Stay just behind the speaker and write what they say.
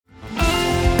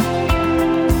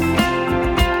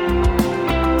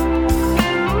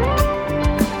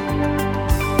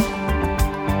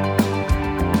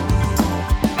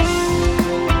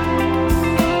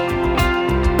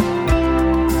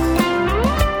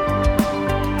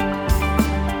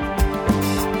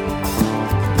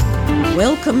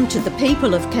Welcome to the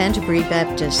People of Canterbury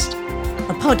Baptist,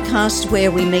 a podcast where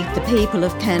we meet the people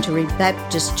of Canterbury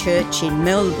Baptist Church in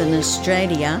Melbourne,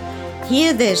 Australia,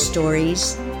 hear their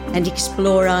stories and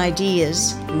explore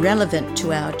ideas relevant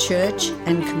to our church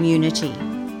and community.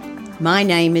 My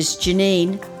name is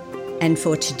Janine, and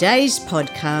for today's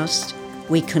podcast,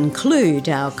 we conclude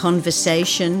our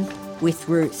conversation with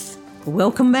Ruth.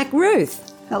 Welcome back,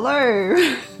 Ruth. Hello.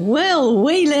 Well,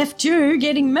 we left you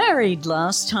getting married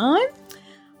last time.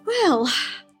 Well,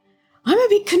 I'm a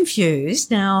bit confused.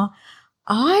 Now,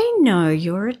 I know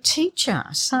you're a teacher,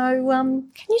 so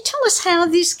can you tell us how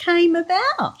this came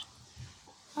about?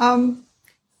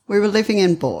 We were living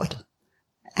in Boort,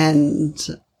 and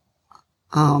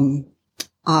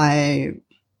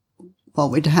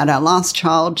we'd had our last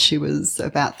child. She was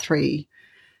about 3,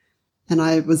 and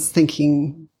I was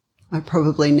thinking I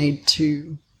probably need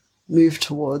to move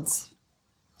towards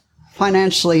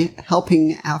financially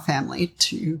helping our family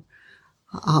to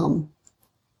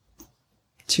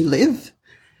live,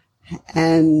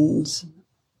 and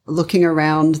looking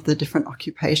around the different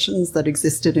occupations that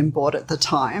existed in Boort at the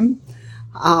time,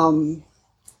 I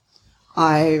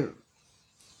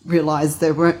realised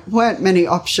there weren't many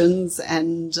options,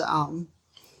 and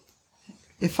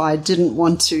if I didn't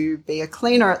want to be a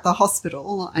cleaner at the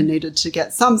hospital, I needed to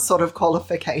get some sort of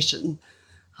qualification.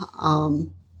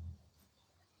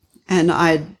 And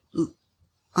I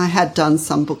had done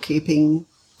some bookkeeping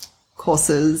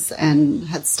courses and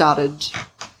had started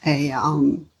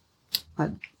done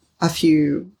a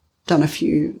few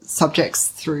subjects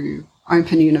through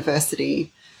Open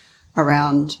University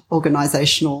around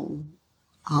organisational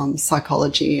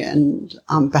psychology and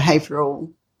behavioural.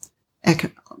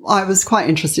 I was quite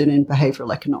interested in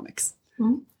behavioural economics.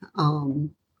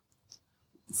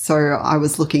 So I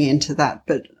was looking into that,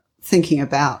 but thinking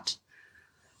about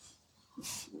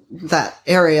that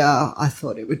area, I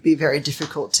thought it would be very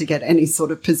difficult to get any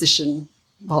sort of position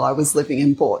while I was living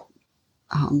in Boort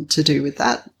to do with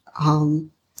that.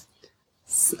 And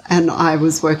I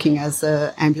was working as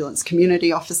an ambulance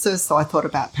community officer, so I thought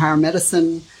about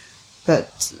paramedicine,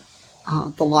 but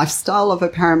the lifestyle of a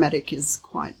paramedic is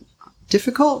quite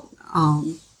difficult.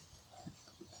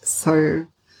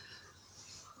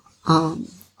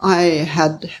 I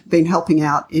had been helping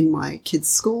out in my kids'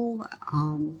 school,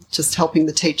 just helping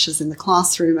the teachers in the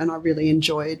classroom, and I really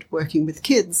enjoyed working with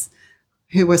kids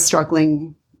who were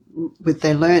struggling with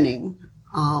their learning.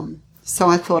 So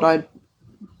I thought I'd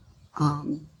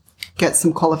get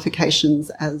some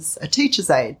qualifications as a teacher's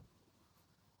aide.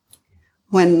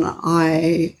 When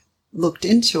I looked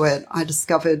into it, I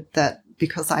discovered that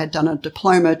because I had done a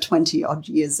diploma 20-odd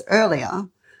years earlier,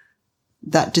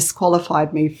 that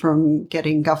disqualified me from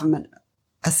getting government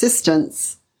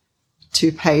assistance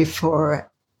to pay for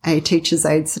a teacher's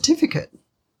aide certificate.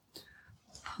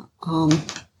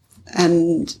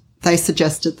 And they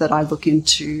suggested that I look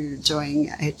into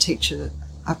doing a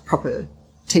proper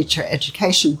teacher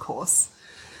education course.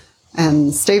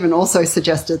 And Stephen also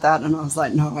suggested that, and I was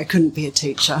like, no, I couldn't be a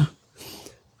teacher.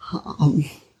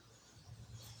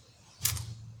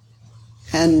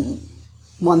 And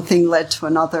one thing led to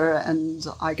another, and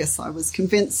I guess I was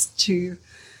convinced to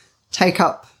take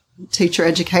up teacher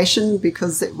education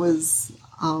because it was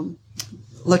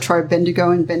La Trobe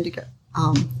Bendigo in Bendigo,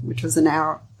 which was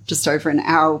just over an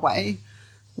hour away.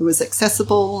 It was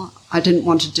accessible. I didn't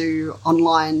want to do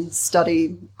online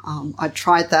study. I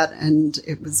tried that and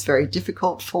it was very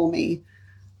difficult for me.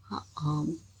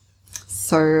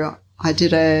 So I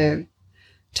did a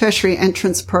tertiary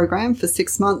entrance program for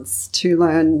 6 months to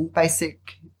learn basic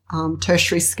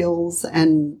tertiary skills,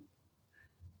 and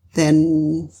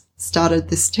then started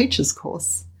this teacher's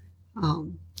course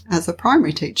as a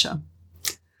primary teacher.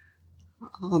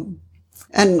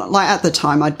 And like at the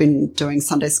time, I'd been doing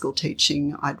Sunday school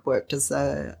teaching. I'd worked as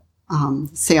a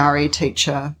CRE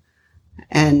teacher,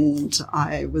 and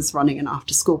I was running an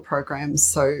after-school program.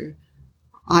 So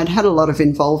I'd had a lot of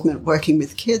involvement working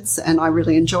with kids, and I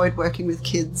really enjoyed working with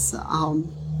kids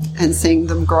and seeing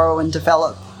them grow and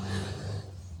develop.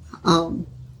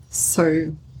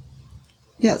 So,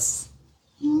 yes,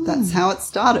 that's how it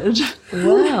started.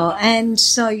 Wow. And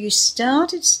so you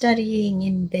started studying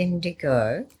in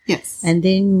Bendigo. Yes. And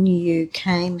then you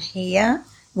came here.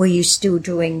 Were you still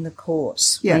doing the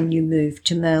course when you moved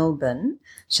to Melbourne?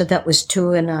 So that was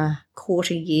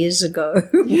 2.25 years ago,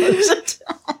 was it?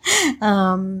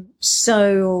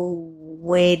 So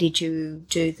where did you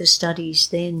do the studies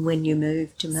then when you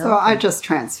moved to Melbourne? So I just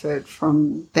transferred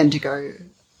from Bendigo,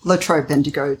 La Trobe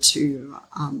Bendigo to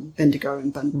Bendigo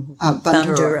and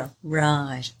Bundoora.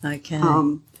 Right, okay.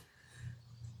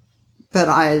 But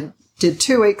I did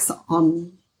 2 weeks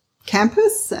on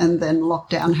campus, and then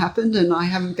lockdown happened and I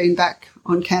haven't been back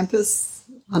on campus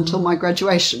until my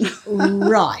graduation.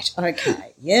 Right,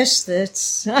 okay. Yes,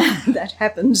 that's that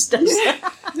happens, doesn't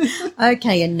it?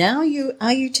 Okay, and now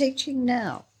are you teaching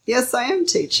now? Yes, I am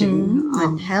teaching.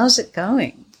 And how's it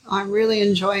going? I'm really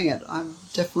enjoying it. I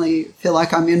definitely feel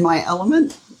like I'm in my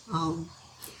element.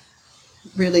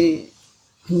 Really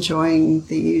enjoying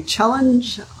the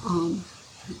challenge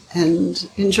and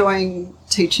enjoying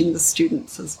teaching the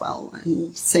students as well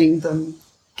and seeing them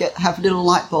have little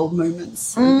light bulb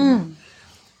moments and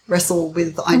wrestle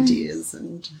with ideas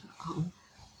and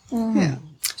yeah.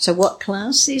 So what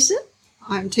class is it?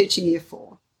 I'm teaching Year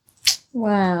 4.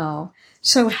 Wow.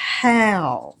 So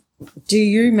how do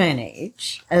you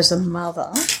manage as a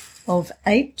mother of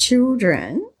 8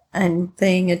 children and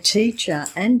being a teacher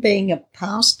and being a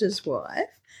pastor's wife?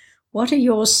 What are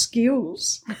your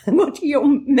skills? What are your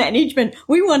management?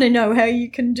 We want to know how you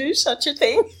can do such a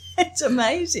thing. It's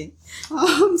amazing.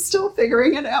 I'm still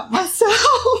figuring it out myself.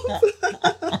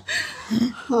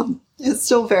 It's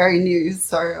still very new,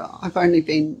 so I've only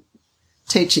been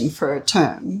teaching for a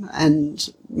term, and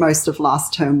most of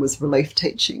last term was relief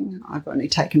teaching. I've only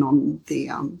taken on the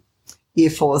Year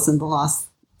 4s in the last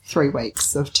 3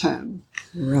 weeks of term.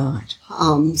 Right.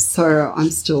 So I'm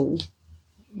still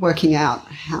working out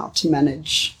how to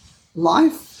manage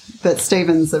life, but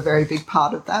Stephen's a very big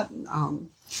part of that.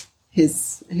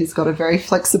 He's got a very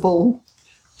flexible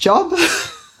job,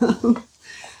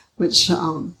 which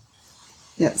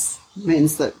yes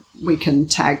means that we can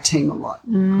tag team a lot.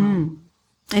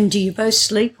 And do you both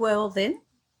sleep well then?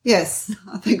 Yes,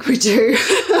 I think we do.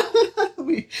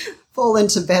 We fall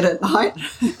into bed at night.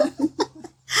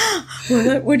 Well,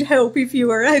 that would help if you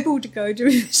were able to go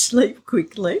to sleep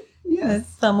quickly.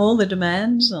 Yes. From all the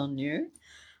demands on you.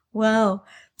 Wow.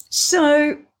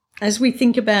 So as we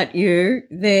think about you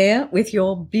there with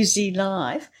your busy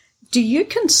life, do you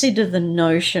consider the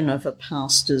notion of a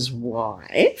pastor's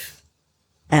wife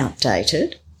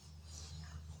outdated?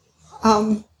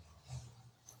 I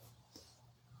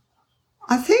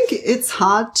think it's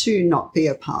hard to not be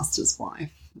a pastor's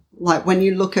wife. Like when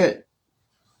you look at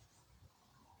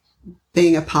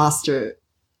being a pastor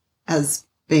as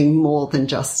being more than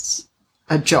just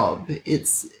a job,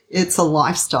 it's a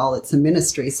lifestyle, it's a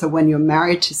ministry. So when you're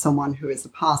married to someone who is a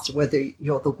pastor, whether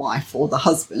you're the wife or the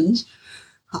husband,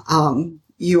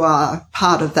 you are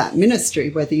part of that ministry,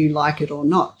 whether you like it or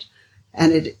not.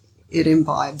 And it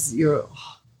imbibes your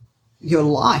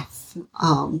life.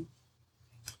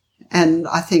 And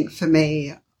I think for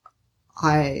me,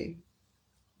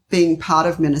 being part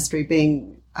of ministry,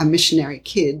 being a missionary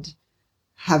kid,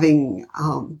 having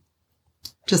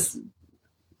just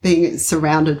being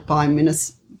surrounded by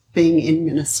being in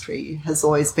ministry has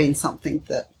always been something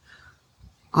that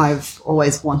I've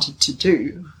always wanted to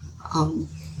do.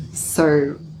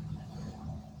 So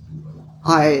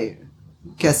I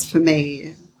guess for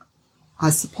me,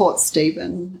 I support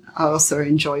Stephen. I also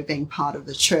enjoy being part of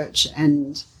the church,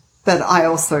 but I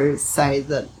also say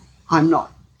that I'm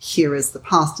not here as the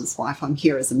pastor's wife. I'm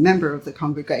here as a member of the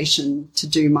congregation to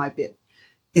do my bit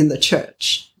in the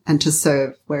church and to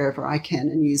serve wherever I can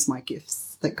and use my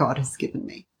gifts that God has given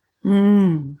me.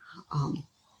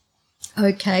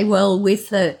 Okay, well, with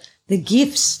the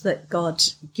gifts that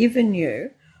God's given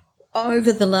you,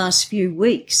 over the last few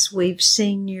weeks, we've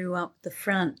seen you up the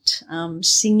front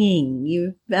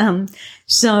singing.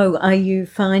 So are you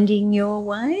finding your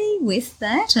way with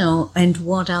that, and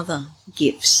what other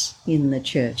gifts in the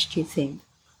church do you think?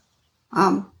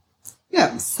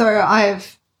 Yeah, so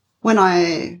when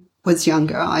I was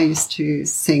younger, I used to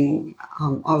sing.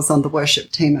 I was on the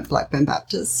worship team at Blackburn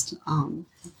Baptist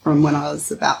from when I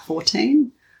was about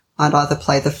 14. I'd either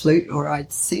play the flute or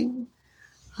I'd sing.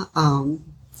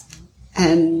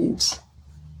 And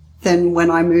then when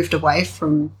I moved away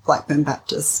from Blackburn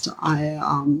Baptist, I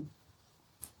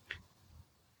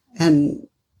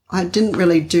didn't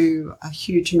really do a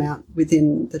huge amount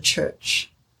within the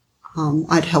church.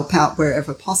 I'd help out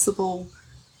wherever possible.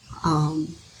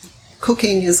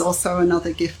 Cooking is also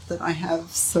another gift that I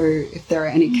have. So if there are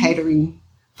any catering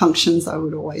functions, I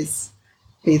would always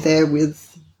be there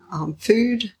with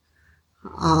food.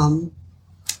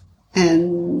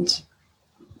 And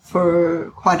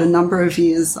for quite a number of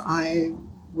years, I've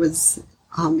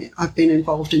been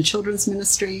involved in children's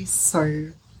ministry. So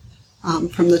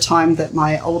from the time that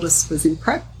my oldest was in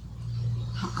prep,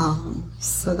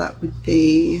 so that would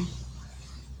be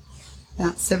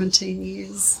about 17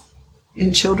 years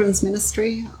in children's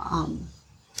ministry.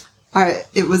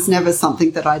 It was never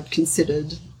something that I'd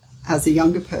considered as a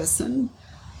younger person.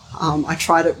 I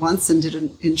tried it once and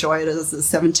didn't enjoy it as a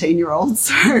 17-year-old,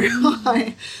 so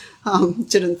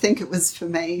Didn't think it was for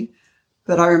me.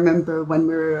 But I remember when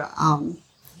we were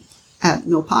at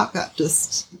Mill Park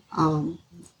Baptist, one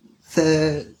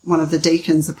of the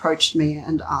deacons approached me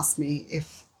and asked me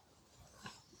if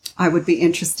I would be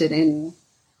interested in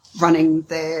running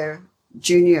their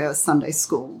junior Sunday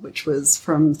school, which was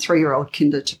from 3-year-old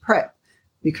kinder to prep,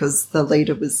 because the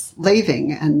leader was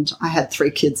leaving and I had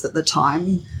 3 kids at the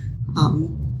time.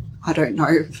 I don't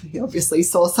know, he obviously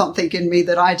saw something in me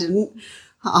that I didn't.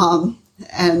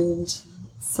 And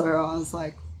so I was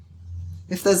like,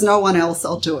 if there's no one else,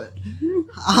 I'll do it.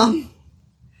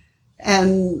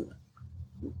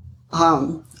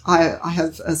 I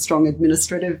have a strong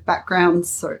administrative background,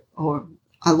 or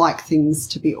I like things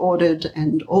to be ordered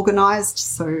and organised.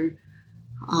 So,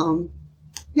 I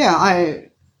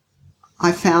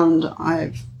found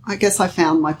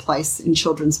my place in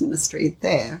children's ministry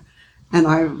there, and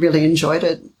I really enjoyed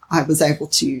it. I was able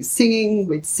to use singing.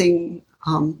 We'd sing.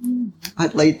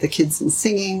 I'd lead the kids in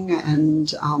singing,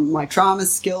 and my drama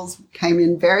skills came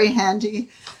in very handy,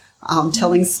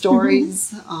 telling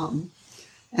stories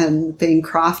and being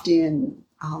crafty and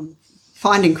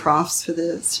finding crafts for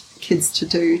the kids to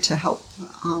do to help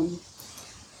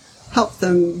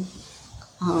them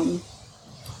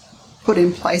put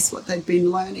in place what they'd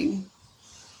been learning.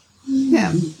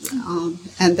 Yeah.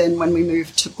 And then when we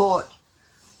moved to Boort,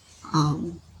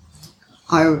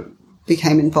 I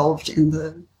became involved in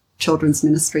the children's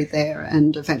ministry there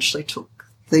and eventually took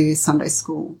the Sunday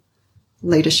school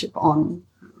leadership on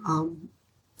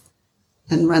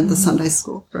and ran the Sunday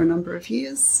school for a number of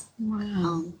years.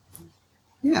 Wow.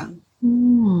 Yeah.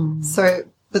 So,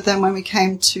 but then when we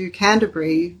came to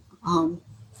Canterbury,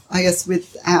 I guess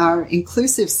with our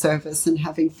inclusive service and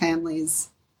having families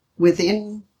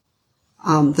within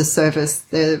the service,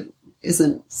 there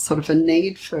isn't sort of a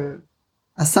need for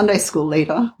a Sunday school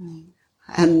leader.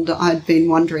 And I'd been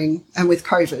wondering, and with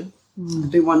COVID,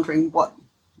 I'd been wondering what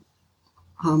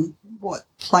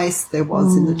place there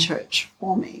was in the church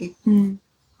for me.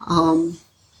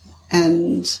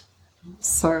 And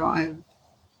so I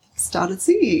started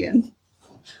singing again.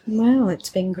 Well, it's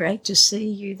been great to see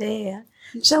you there.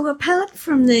 So apart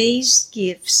from these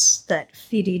gifts that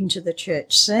fit into the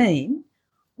church scene,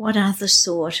 what other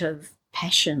sort of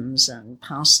passions and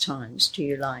pastimes do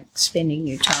you like spending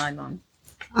your time on?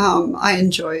 I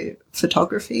enjoy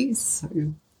photography, so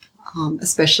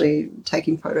especially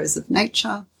taking photos of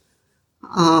nature.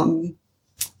 And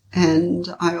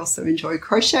I also enjoy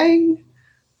crocheting.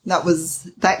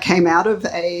 That came out of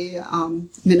a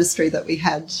ministry that we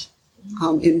had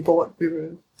in Boort.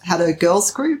 We had a girls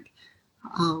group,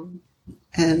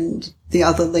 and the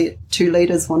other 2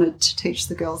 leaders wanted to teach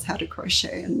the girls how to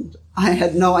crochet, and I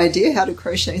had no idea how to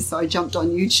crochet, so I jumped on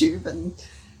YouTube and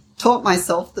taught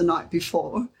myself the night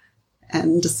before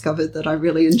and discovered that I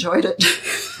really enjoyed it.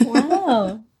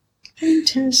 Wow,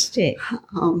 fantastic.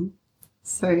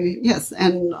 So, yes,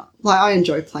 and I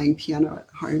enjoy playing piano at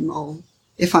home.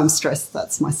 If I'm stressed,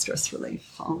 that's my stress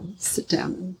relief. I'll sit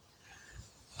down and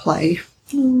play.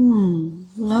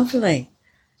 Lovely.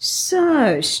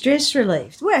 So, stress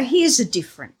relief. Well, here's a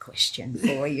different question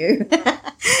for you.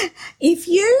 If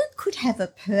you could have a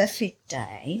perfect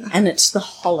day, and it's the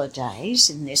holidays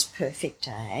in this perfect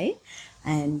day,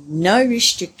 and no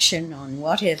restriction on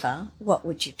whatever, what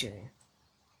would you do?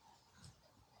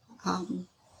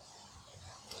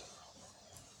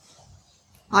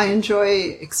 I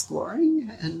enjoy exploring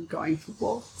and going for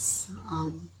walks.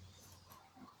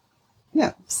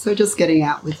 So just getting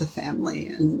out with the family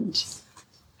and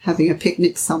having a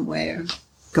picnic somewhere,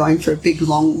 going for a big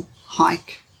long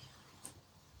hike,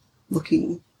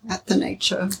 looking at the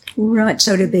nature. Right,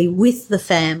 so to be with the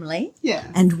family.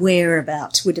 Yeah. And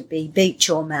whereabouts? Would it be beach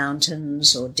or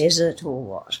mountains or desert or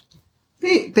what?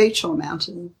 Beach or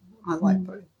mountain. I like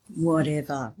both.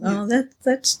 Whatever. Yeah. Oh,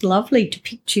 that's lovely to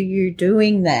picture you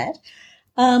doing that.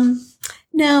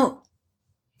 Now,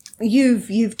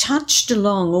 you've touched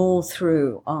along all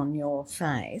through on your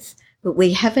faith, but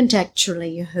we haven't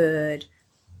actually heard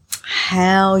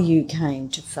how you came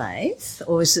to faith,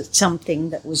 or is it something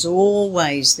that was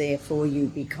always there for you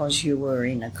because you were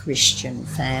in a Christian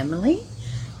family?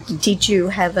 Did you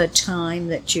have a time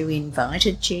that you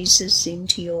invited Jesus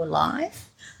into your life?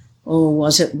 Or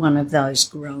was it one of those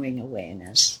growing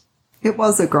awareness? It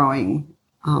was a growing,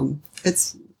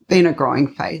 it's been a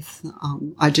growing faith.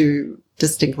 I do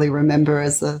distinctly remember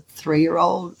as a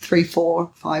 3-year-old, 3,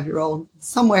 4, 5-year-old,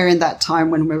 somewhere in that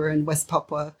time when we were in West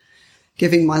Papua,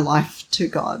 giving my life to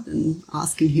God and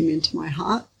asking him into my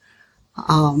heart.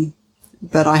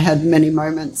 But I had many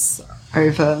moments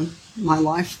over my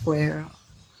life where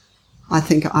I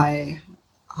think I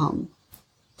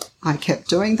I kept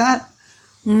doing that.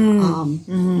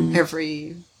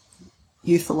 Every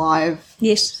Youth Alive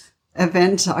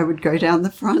event, I would go down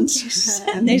the front. Yes.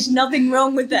 And there's nothing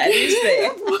wrong with that, is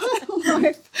there?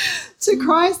 Life to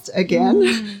Christ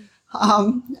again.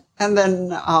 And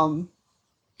then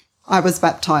I was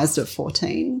baptised at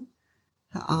 14.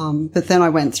 But then I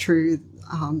went through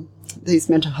these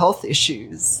mental health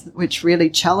issues, which really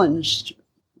challenged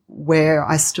where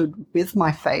I stood with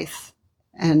my faith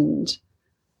and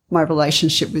my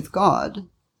relationship with God.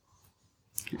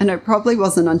 And it probably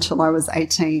wasn't until I was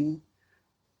 18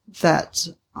 that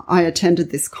I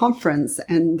attended this conference,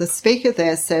 and the speaker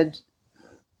there said,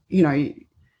 you know,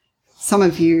 some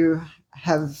of you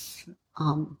have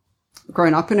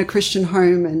grown up in a Christian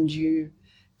home and you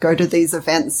go to these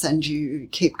events and you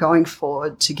keep going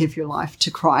forward to give your life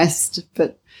to Christ,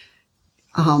 but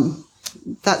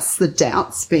that's the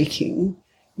doubt speaking.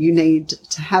 You need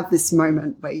to have this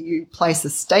moment where you place a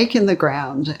stake in the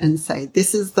ground and say,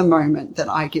 this is the moment that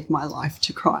I give my life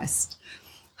to Christ.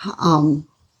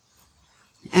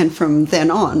 And from then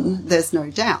on, there's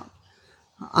no doubt.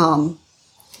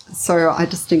 So I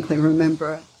distinctly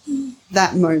remember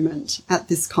that moment at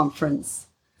this conference,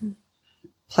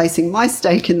 placing my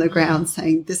stake in the ground,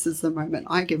 saying, this is the moment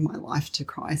I give my life to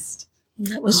Christ. And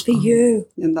that was for you.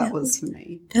 And that was for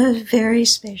me. That was very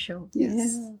special.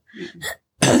 Yes.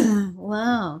 Yeah.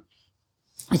 Wow.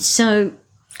 So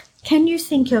can you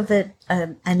think of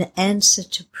an answer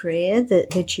to prayer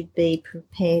that you'd be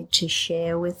prepared to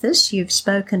share with us? You've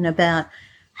spoken about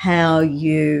how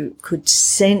you could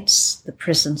sense the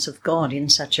presence of God in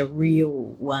such a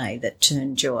real way that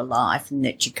turned your life and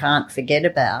that you can't forget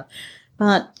about.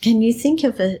 But can you think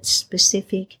of a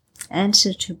specific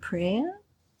answer to prayer?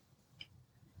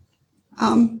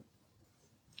 I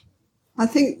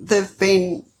think there've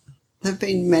been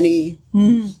many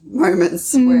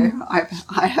moments where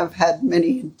I have had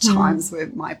many times where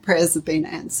my prayers have been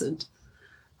answered.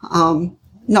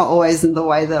 Not always in the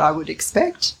way that I would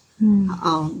expect,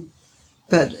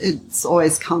 but it's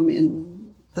always come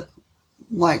in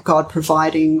like God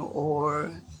providing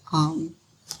or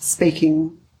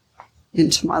speaking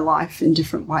into my life in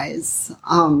different ways.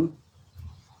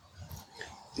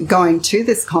 Going to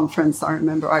this conference, I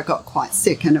remember I got quite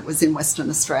sick, and it was in Western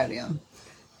Australia.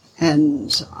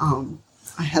 And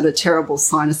I had a terrible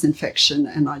sinus infection,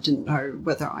 and I didn't know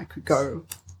whether I could go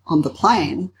on the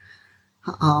plane.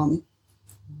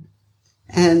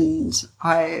 And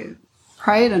I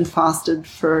prayed and fasted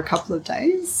for a couple of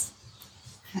days,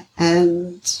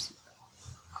 and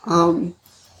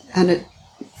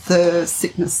the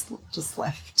sickness just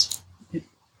left. It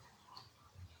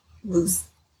was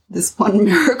this one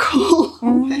miracle.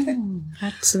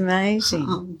 That's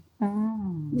amazing.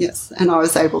 Yes, and I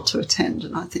was able to attend,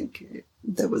 and I think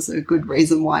there was a good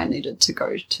reason why I needed to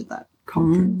go to that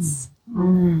conference.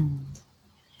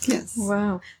 Yes.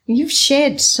 Wow. You've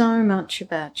shared so much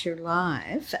about your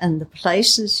life and the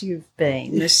places you've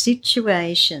been, the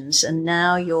situations, and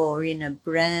now you're in a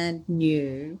brand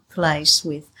new place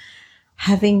with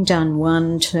having done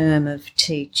one term of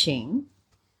teaching.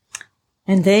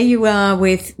 And there you are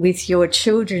with your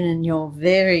children and your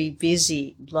very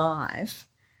busy life.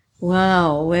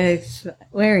 Wow,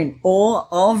 we're in awe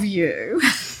of you.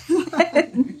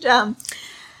 And,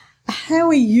 how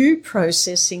are you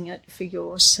processing it for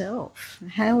yourself?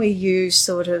 How are you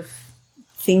sort of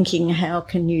thinking, how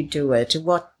can you do it?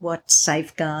 What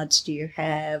safeguards do you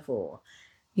have? Or,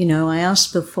 you know, I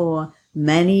asked before,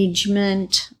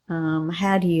 management.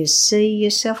 How do you see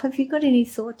yourself? Have you got any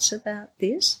thoughts about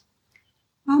this?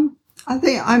 I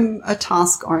think I'm a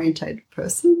task-orientated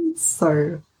person,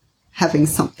 so having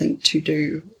something to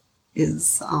do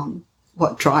is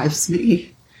what drives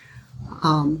me.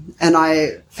 And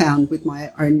I found with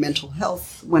my own mental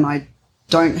health, when I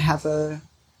don't have a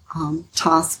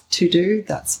task to do,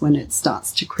 that's when it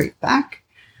starts to creep back.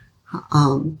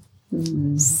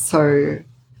 So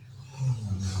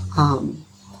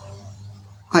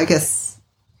I guess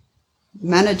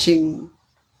managing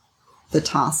the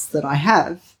tasks that I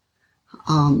have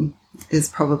is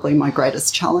probably my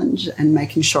greatest challenge, and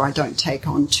making sure I don't take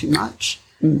on too much.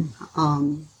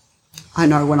 I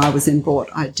know when I was in Bort,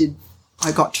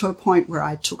 I got to a point where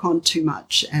I took on too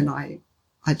much, and I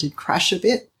did crash a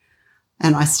bit,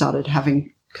 and I started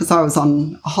having, because I was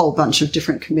on a whole bunch of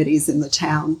different committees in the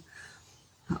town,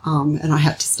 and I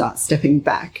had to start stepping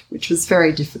back, which was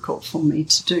very difficult for me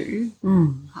to do.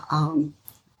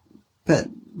 But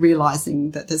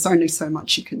realising that there's only so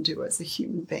much you can do as a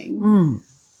human being.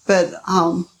 But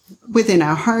within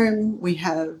our home, we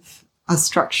have a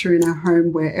structure in our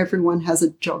home where everyone has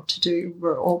a job to do.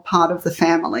 We're all part of the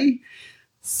family.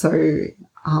 So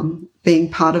being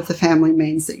part of the family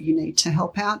means that you need to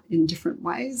help out in different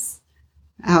ways.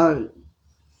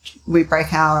 We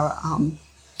break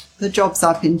the jobs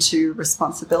up into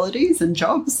responsibilities and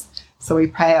jobs. So we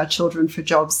pay our children for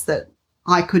jobs that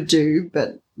I could do,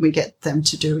 but we get them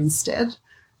to do instead.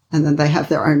 And then they have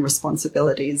their own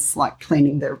responsibilities, like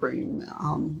cleaning their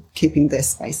room, keeping their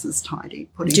spaces tidy,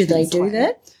 putting Do they things do away.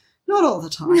 that? Not all the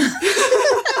time.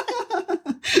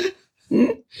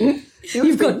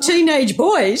 You've got teenage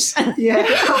boys. Yeah.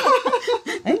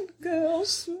 And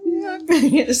girls.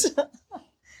 Yes.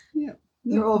 Yeah.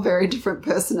 They're all very different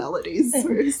personalities.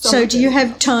 So do you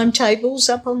have timetables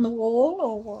up on the wall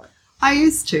or what? I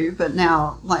used to, but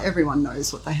now, like, everyone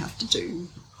knows what they have to do.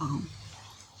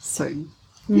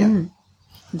 Yeah.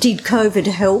 Did COVID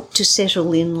help to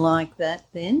settle in like that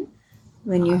then,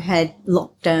 when you had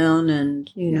lockdown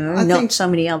and, I not think so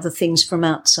many other things from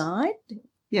outside?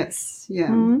 Yes,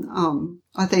 yeah.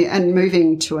 I think, and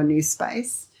moving to a new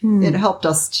space, it helped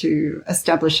us to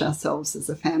establish ourselves as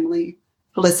a family.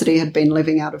 Felicity had been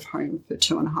living out of home for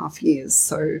 2.5 years,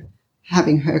 so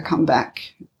having her come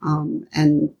back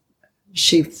and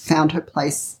she found her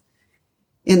place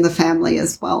in the family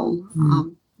as well.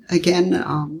 It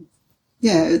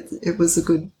was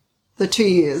the 2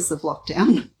 years of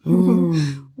lockdown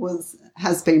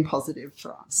has been positive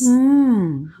for us.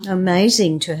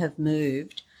 Amazing to have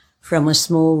moved from a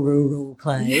small rural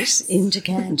place into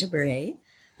Canterbury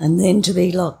and then to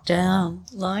be locked down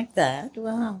like that.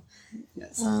 Wow.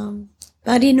 Yes.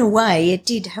 But in a way it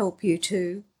did help you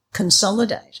to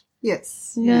consolidate.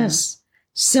 Yes. Yes.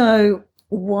 So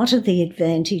what are the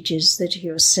advantages that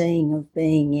you're seeing of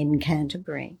being in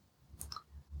Canterbury?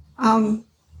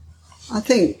 I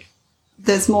think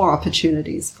there's more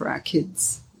opportunities for our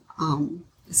kids.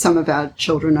 Some of our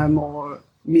children are more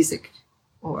music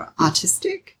or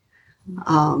artistic,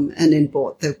 and in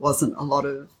Bort there wasn't a lot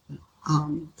of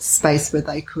space where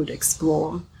they could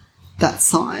explore that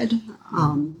side.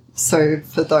 So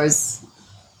for those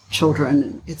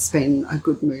children, it's been a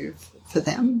good move for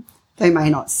them. They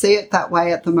may not see it that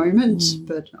way at the moment,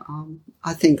 but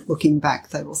I think looking back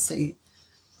they will see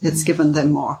it's given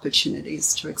them more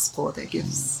opportunities to explore their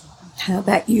gifts. How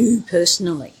about you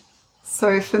personally?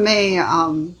 So for me,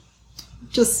 I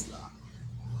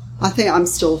think I'm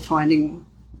still finding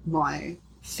my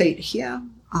feet here.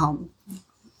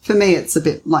 For me, it's a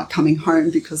bit like coming home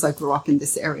because I grew up in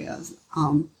this area.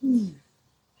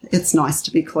 It's nice to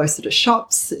be closer to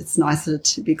shops. It's nicer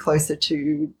to be closer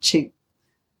to cheap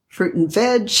fruit and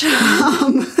veg.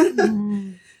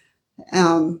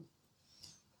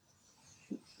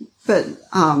 But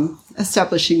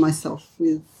establishing myself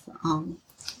with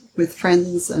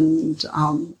friends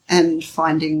and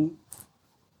finding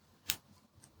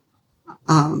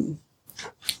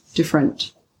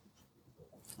different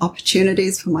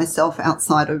opportunities for myself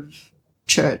outside of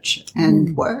church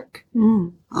and work.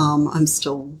 I'm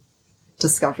still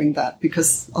discovering that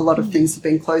because a lot of things have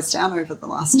been closed down over the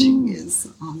last 2 years.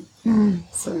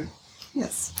 So,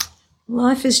 yes.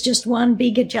 Life is just one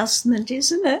big adjustment,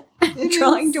 isn't it?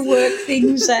 Trying to work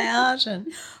things out.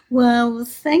 And well,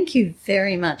 thank you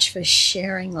very much for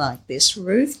sharing like this,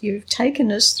 Ruth. You've taken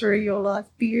us through your life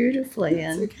beautifully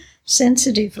and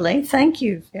sensitively. Thank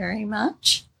you very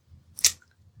much.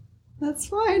 That's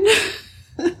fine.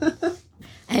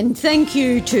 And thank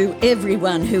you to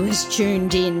everyone who has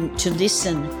tuned in to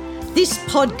listen. This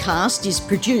podcast is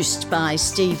produced by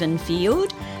Stephen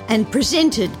Field and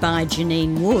presented by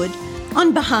Janine Wood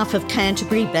on behalf of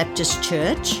Canterbury Baptist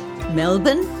Church,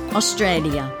 Melbourne,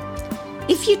 Australia.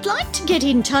 If you'd like to get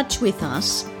in touch with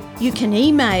us, you can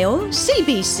email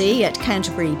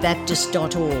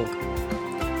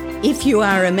cbc@canterburybaptist.org. If you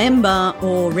are a member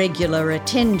or regular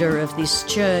attender of this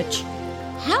church,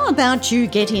 how about you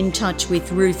get in touch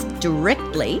with Ruth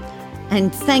directly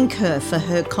and thank her for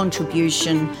her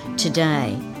contribution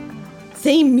today?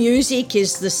 Theme music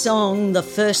is the song The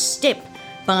First Step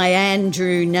by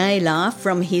Andrew Naylor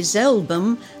from his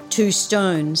album Two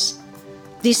Stones.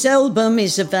 This album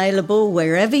is available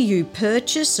wherever you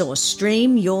purchase or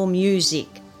stream your music.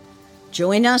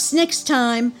 Join us next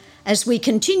time as we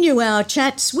continue our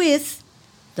chats with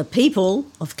the people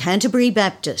of Canterbury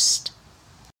Baptist.